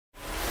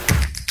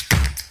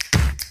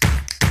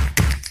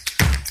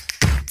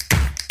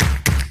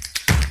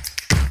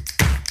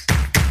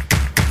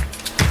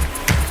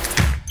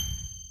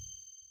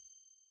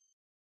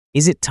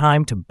Is it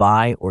time to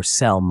buy or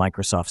sell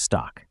Microsoft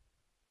stock?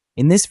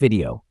 In this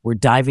video, we're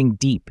diving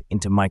deep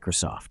into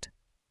Microsoft.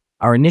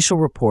 Our initial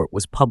report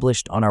was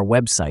published on our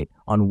website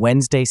on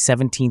Wednesday,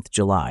 17th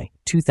July,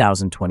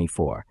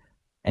 2024,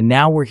 and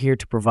now we're here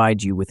to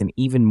provide you with an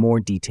even more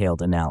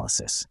detailed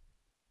analysis.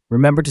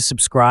 Remember to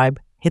subscribe,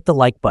 hit the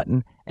like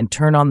button, and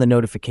turn on the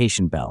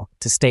notification bell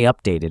to stay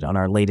updated on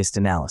our latest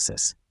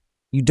analysis.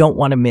 You don't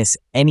want to miss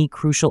any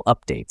crucial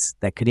updates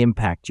that could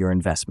impact your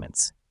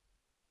investments.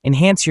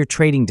 Enhance your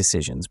trading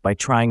decisions by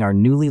trying our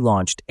newly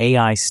launched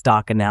AI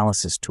stock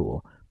analysis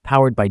tool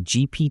powered by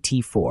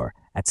GPT-4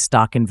 at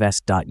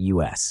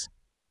StockInvest.us.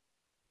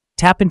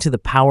 Tap into the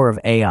power of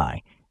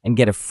AI and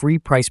get a free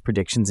price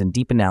predictions and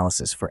deep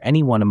analysis for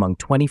any one among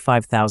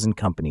 25,000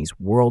 companies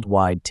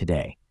worldwide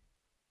today.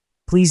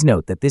 Please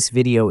note that this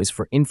video is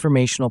for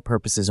informational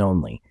purposes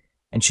only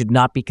and should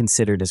not be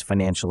considered as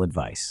financial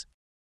advice.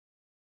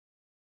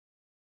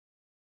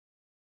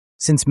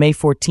 Since May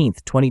 14,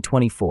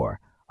 2024,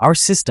 our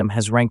system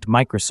has ranked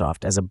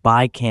Microsoft as a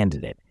buy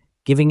candidate,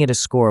 giving it a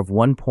score of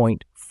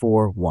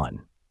 1.41.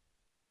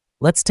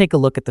 Let's take a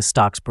look at the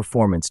stock's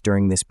performance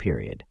during this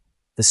period.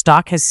 The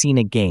stock has seen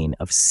a gain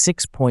of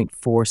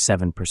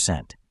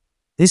 6.47%.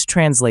 This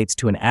translates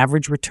to an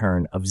average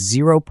return of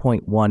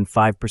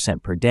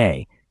 0.15% per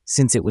day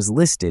since it was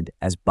listed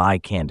as buy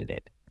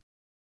candidate.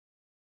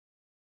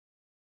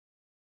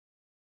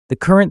 The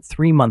current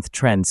 3-month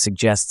trend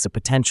suggests a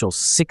potential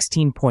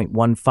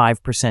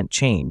 16.15%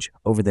 change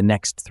over the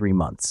next 3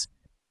 months,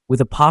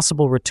 with a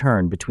possible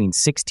return between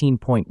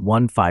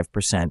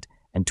 16.15%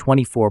 and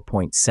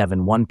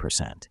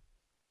 24.71%.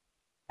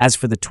 As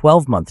for the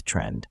 12-month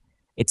trend,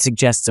 it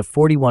suggests a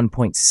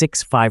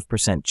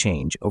 41.65%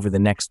 change over the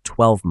next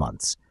 12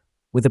 months,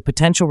 with a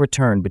potential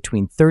return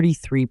between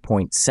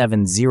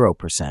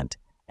 33.70%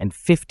 and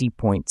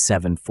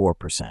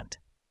 50.74%.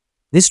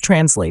 This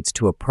translates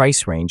to a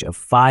price range of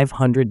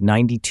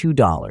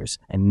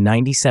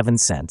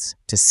 $592.97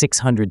 to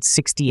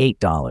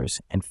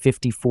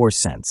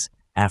 $668.54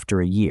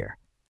 after a year.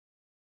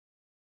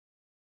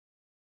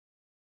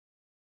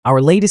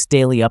 Our latest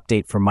daily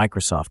update for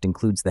Microsoft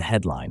includes the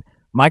headline,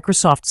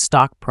 Microsoft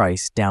stock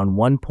price down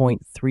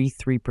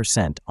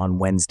 1.33% on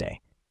Wednesday.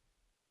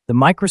 The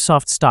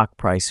Microsoft stock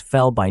price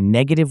fell by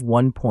negative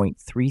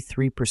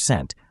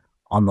 1.33%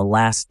 on the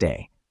last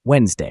day,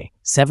 Wednesday,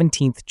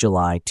 17th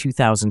July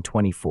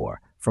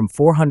 2024, from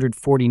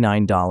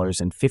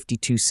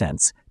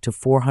 $449.52 to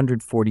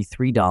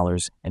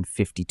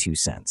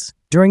 $443.52.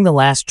 During the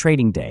last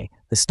trading day,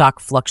 the stock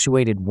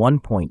fluctuated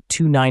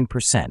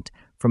 1.29%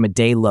 from a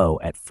day low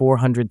at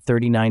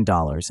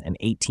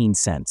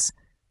 $439.18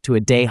 to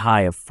a day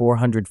high of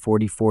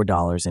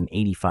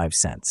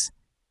 $444.85.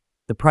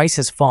 The price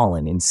has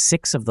fallen in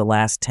 6 of the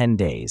last 10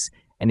 days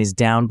and is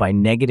down by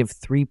negative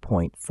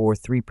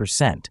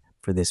 3.43%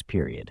 for this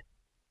period.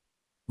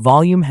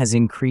 Volume has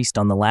increased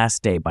on the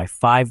last day by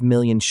 5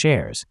 million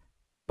shares,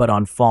 but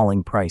on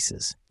falling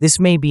prices.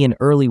 This may be an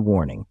early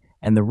warning,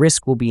 and the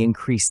risk will be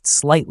increased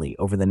slightly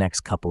over the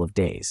next couple of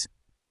days.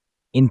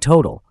 In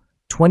total,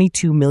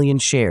 22 million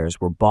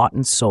shares were bought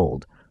and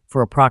sold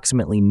for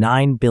approximately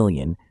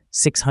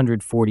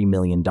 $9.64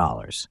 billion.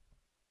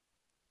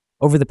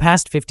 Over the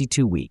past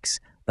 52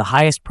 weeks, the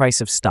highest price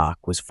of stock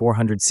was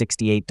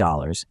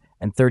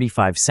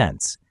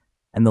 $468.35,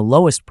 and the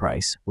lowest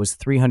price was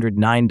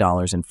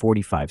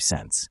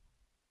 $309.45.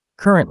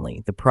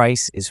 Currently, the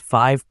price is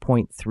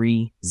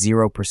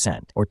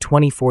 5.30% or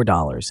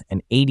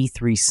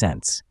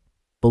 $24.83,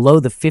 below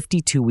the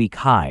 52-week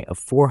high of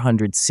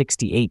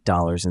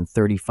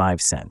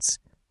 $468.35,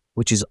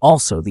 which is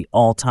also the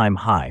all-time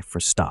high for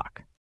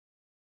stock.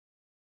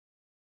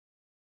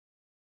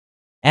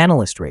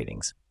 Analyst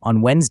ratings.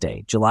 On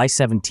Wednesday, July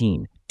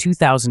 17,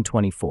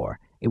 2024,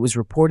 it was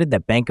reported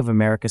that Bank of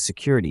America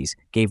Securities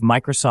gave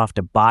Microsoft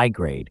a buy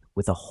grade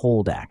with a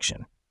hold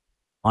action.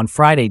 On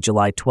Friday,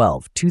 July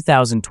 12,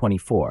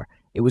 2024,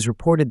 it was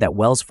reported that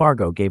Wells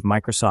Fargo gave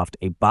Microsoft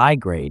a buy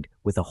grade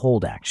with a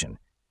hold action.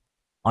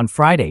 On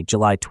Friday,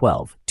 July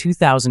 12,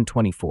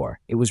 2024,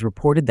 it was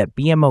reported that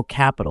BMO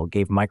Capital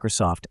gave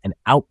Microsoft an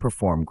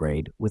outperform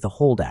grade with a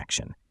hold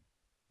action.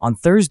 On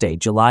Thursday,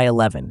 July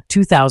 11,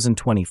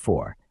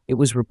 2024, it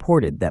was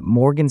reported that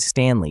Morgan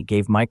Stanley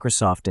gave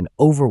Microsoft an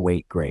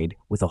overweight grade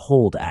with a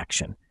hold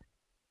action.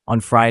 On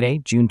Friday,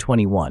 June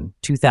 21,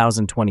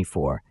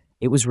 2024,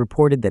 it was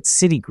reported that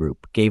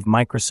Citigroup gave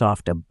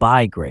Microsoft a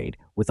buy grade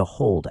with a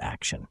hold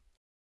action.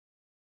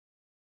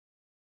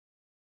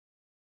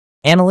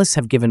 Analysts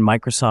have given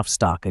Microsoft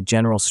stock a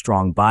general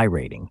strong buy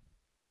rating.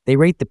 They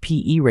rate the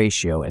PE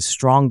ratio as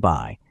strong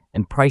buy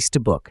and price to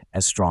book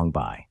as strong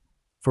buy.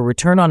 For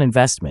return on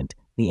investment,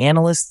 the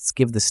analysts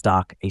give the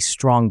stock a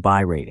strong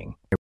buy rating.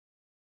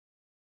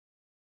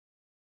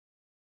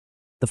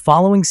 The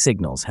following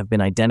signals have been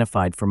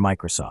identified for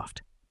Microsoft.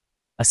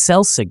 A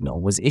sell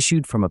signal was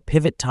issued from a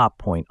pivot top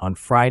point on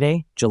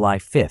Friday, July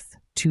 5,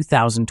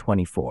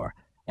 2024,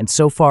 and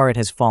so far it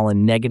has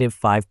fallen negative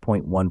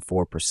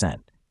 5.14%.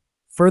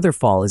 Further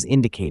fall is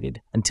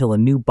indicated until a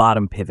new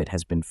bottom pivot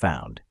has been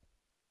found.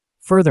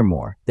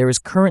 Furthermore, there is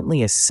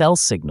currently a sell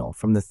signal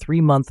from the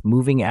 3-month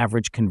moving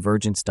average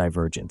convergence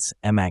divergence,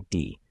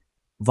 MACD.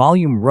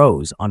 Volume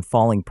rose on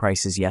falling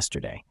prices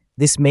yesterday.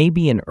 This may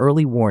be an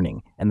early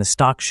warning, and the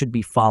stock should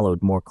be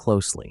followed more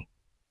closely.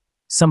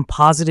 Some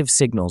positive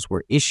signals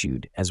were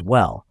issued as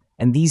well,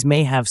 and these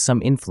may have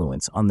some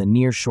influence on the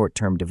near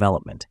short-term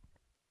development.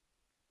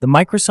 The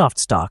Microsoft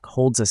stock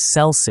holds a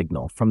sell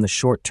signal from the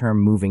short-term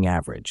moving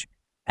average.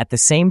 At the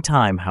same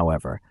time,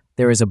 however,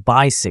 there is a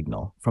buy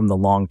signal from the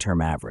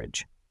long-term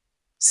average.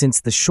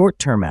 Since the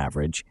short-term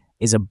average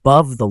is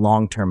above the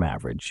long-term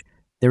average,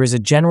 there is a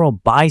general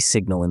buy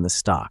signal in the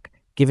stock,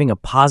 giving a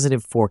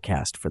positive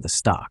forecast for the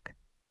stock.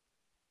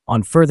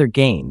 On further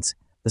gains,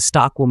 the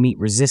stock will meet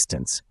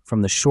resistance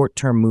from the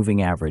short-term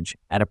moving average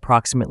at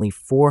approximately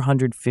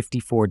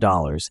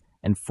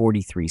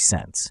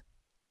 $454.43.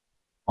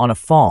 On a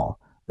fall,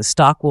 the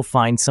stock will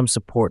find some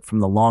support from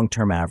the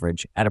long-term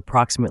average at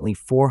approximately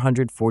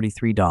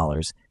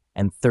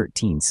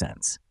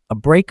 $443.13. A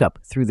breakup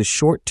through the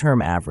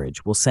short-term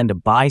average will send a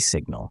buy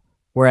signal,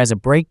 whereas a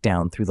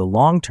breakdown through the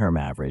long-term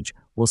average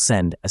will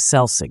send a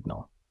sell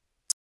signal.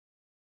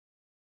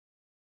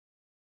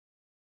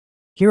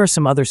 Here are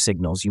some other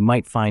signals you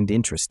might find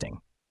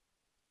interesting.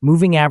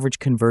 Moving average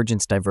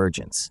convergence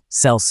divergence,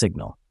 sell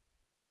signal.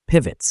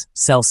 Pivots,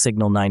 sell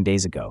signal 9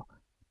 days ago.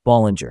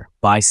 Bollinger,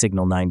 buy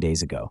signal 9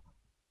 days ago.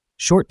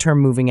 Short-term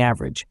moving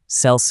average,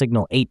 sell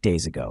signal 8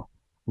 days ago.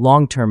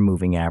 Long-term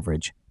moving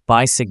average,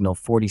 buy signal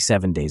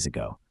 47 days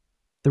ago.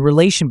 The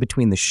relation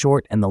between the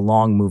short and the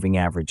long moving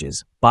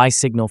averages, buy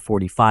signal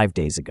 45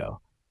 days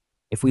ago.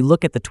 If we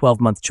look at the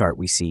 12-month chart,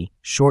 we see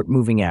short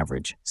moving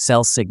average,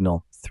 sell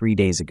signal 3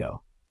 days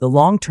ago. The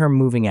long-term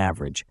moving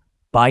average,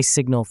 buy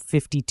signal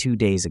 52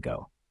 days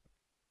ago.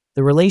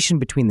 The relation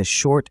between the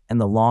short and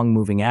the long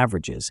moving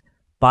averages,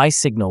 buy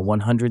signal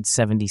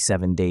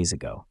 177 days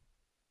ago.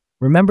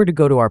 Remember to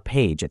go to our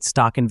page at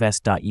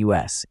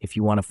StockInvest.us if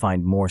you want to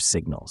find more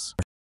signals.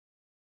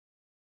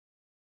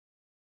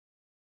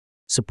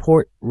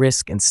 Support,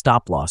 risk, and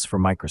stop loss for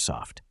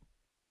Microsoft.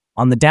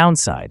 On the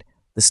downside,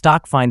 the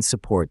stock finds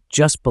support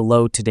just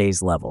below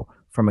today's level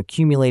from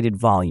accumulated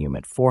volume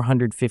at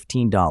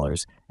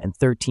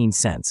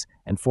 $415.13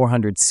 and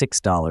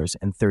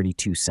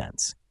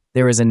 $406.32.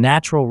 There is a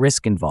natural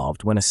risk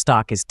involved when a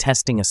stock is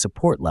testing a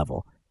support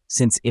level,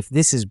 since if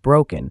this is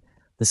broken,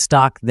 the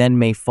stock then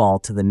may fall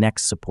to the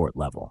next support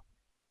level.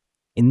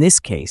 In this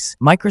case,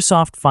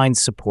 Microsoft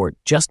finds support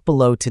just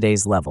below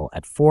today's level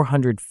at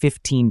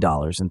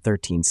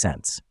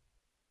 $415.13.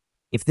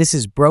 If this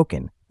is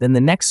broken, then the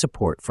next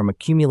support from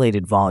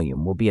accumulated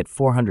volume will be at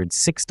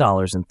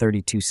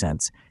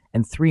 $406.32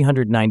 and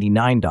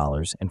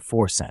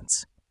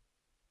 $399.04.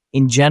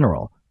 In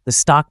general, the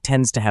stock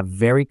tends to have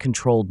very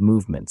controlled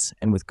movements,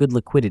 and with good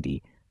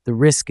liquidity, the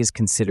risk is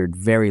considered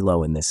very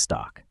low in this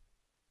stock.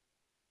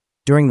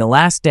 During the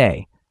last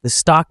day, the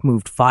stock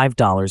moved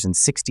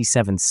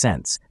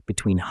 $5.67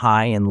 between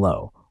high and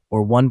low,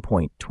 or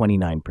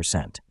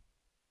 1.29%.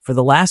 For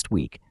the last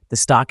week, the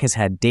stock has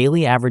had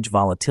daily average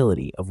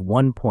volatility of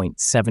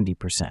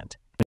 1.70%.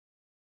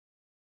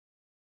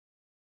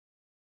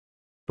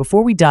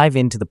 Before we dive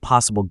into the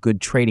possible good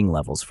trading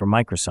levels for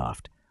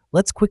Microsoft,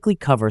 let's quickly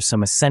cover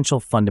some essential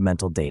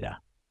fundamental data.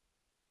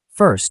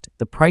 First,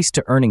 the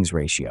price-to-earnings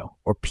ratio,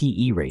 or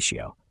PE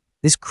ratio.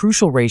 This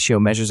crucial ratio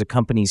measures a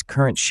company's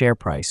current share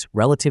price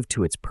relative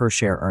to its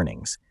per-share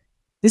earnings.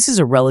 This is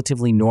a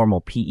relatively normal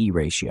PE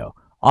ratio,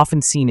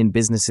 often seen in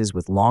businesses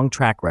with long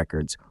track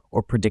records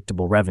or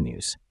predictable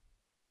revenues.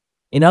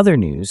 In other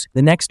news,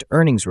 the next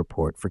earnings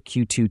report for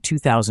Q2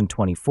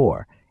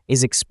 2024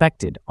 is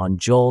expected on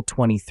July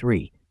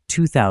 23,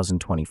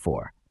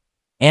 2024.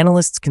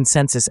 Analysts'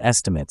 consensus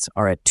estimates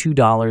are at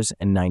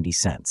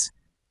 $2.90.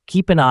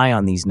 Keep an eye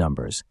on these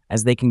numbers,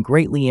 as they can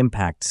greatly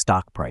impact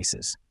stock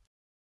prices.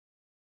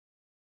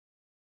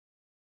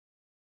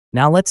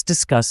 Now let's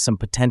discuss some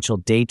potential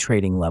day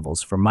trading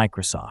levels for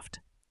Microsoft.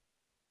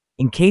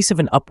 In case of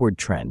an upward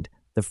trend,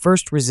 the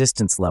first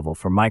resistance level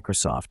for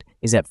Microsoft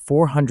is at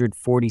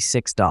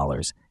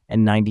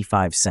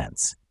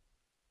 $446.95.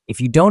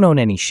 If you don't own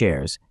any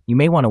shares, you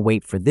may want to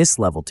wait for this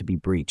level to be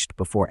breached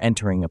before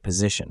entering a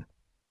position.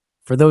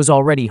 For those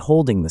already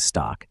holding the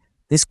stock,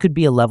 this could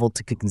be a level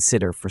to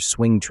consider for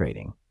swing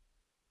trading.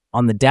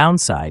 On the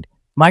downside,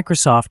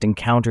 Microsoft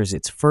encounters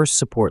its first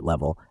support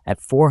level at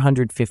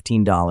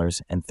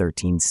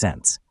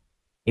 $415.13.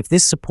 If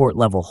this support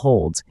level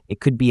holds, it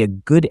could be a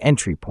good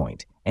entry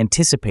point,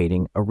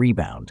 anticipating a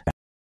rebound.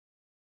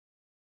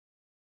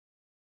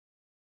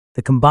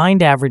 The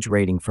combined average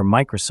rating for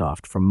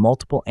Microsoft from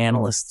multiple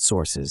analyst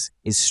sources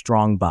is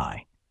strong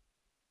buy.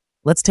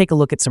 Let's take a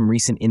look at some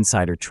recent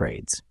insider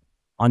trades.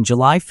 On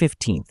July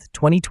 15,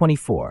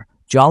 2024,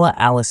 Jala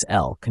Alice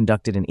L.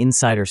 conducted an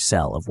insider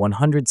sell of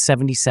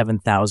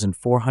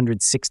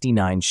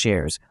 177,469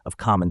 shares of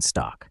common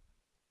stock.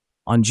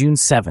 On June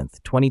 7,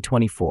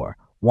 2024,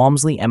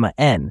 Walmsley Emma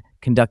N.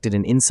 conducted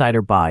an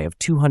insider buy of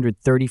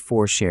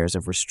 234 shares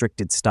of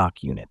restricted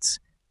stock units.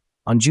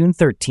 On June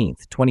 13,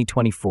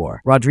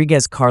 2024,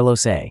 Rodriguez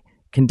Carlos A.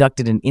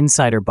 conducted an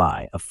insider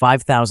buy of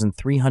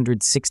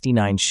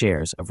 5,369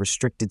 shares of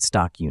restricted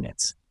stock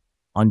units.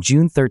 On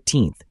June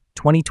 13,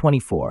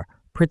 2024,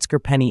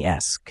 Pritzker Penny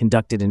S.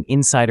 conducted an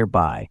insider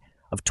buy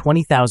of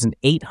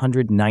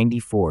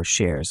 20,894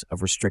 shares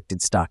of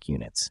restricted stock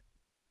units.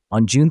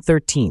 On June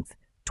 13,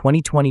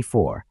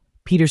 2024,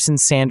 Peterson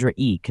Sandra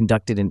E.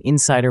 conducted an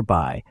insider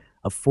buy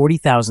of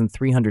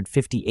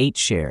 40,358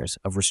 shares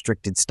of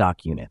restricted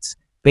stock units.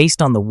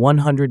 Based on the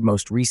 100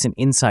 most recent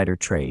insider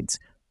trades,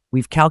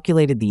 we've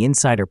calculated the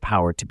insider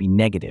power to be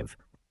negative,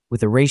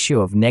 with a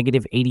ratio of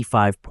negative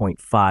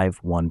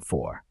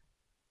 85.514.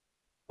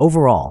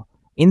 Overall,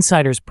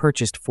 insiders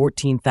purchased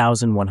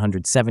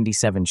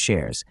 14,177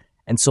 shares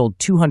and sold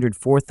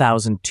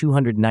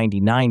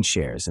 204,299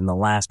 shares in the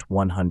last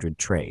 100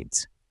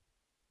 trades.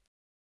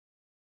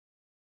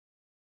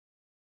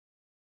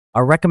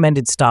 Our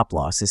recommended stop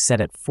loss is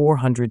set at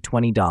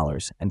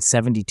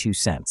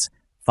 $420.72,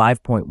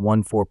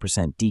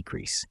 5.14%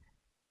 decrease.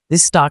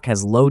 This stock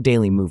has low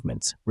daily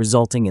movements,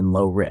 resulting in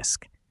low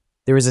risk.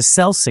 There is a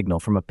sell signal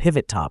from a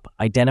pivot top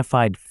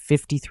identified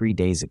 53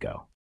 days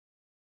ago.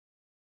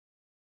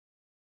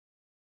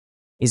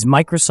 Is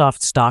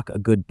Microsoft stock a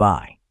good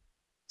buy?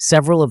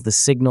 Several of the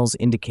signals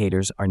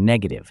indicators are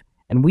negative,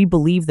 and we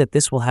believe that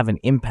this will have an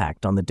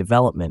impact on the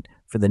development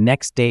for the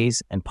next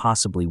days and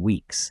possibly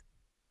weeks.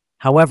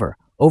 However,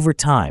 over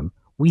time,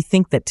 we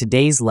think that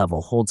today's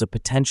level holds a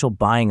potential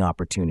buying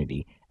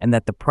opportunity and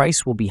that the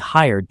price will be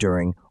higher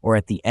during or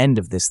at the end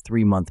of this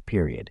 3-month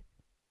period.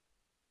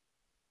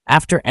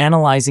 After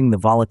analyzing the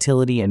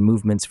volatility and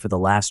movements for the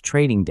last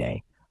trading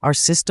day, our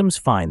systems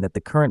find that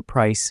the current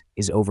price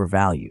is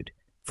overvalued.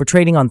 For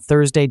trading on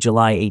Thursday,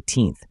 July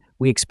 18th,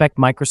 we expect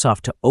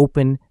Microsoft to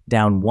open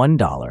down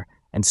 $1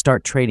 and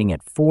start trading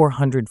at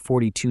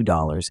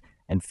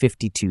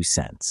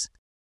 $442.52.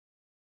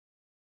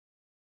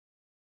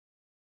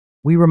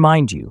 We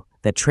remind you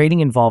that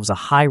trading involves a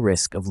high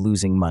risk of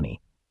losing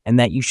money and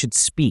that you should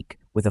speak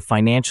with a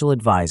financial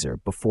advisor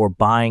before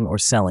buying or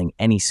selling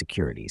any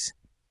securities.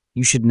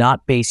 You should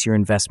not base your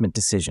investment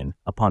decision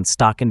upon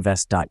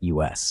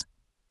StockInvest.us.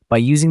 By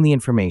using the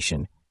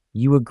information,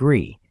 you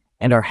agree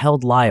and are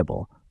held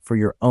liable for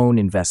your own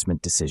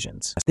investment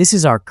decisions. This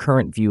is our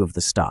current view of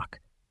the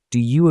stock. Do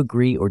you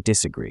agree or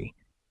disagree?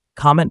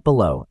 Comment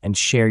below and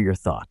share your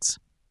thoughts.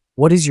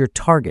 What is your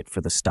target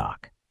for the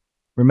stock?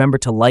 Remember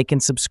to like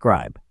and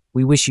subscribe.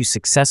 We wish you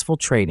successful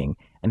trading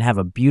and have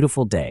a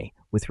beautiful day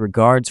with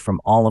regards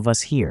from all of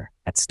us here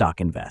at Stock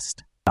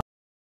Invest.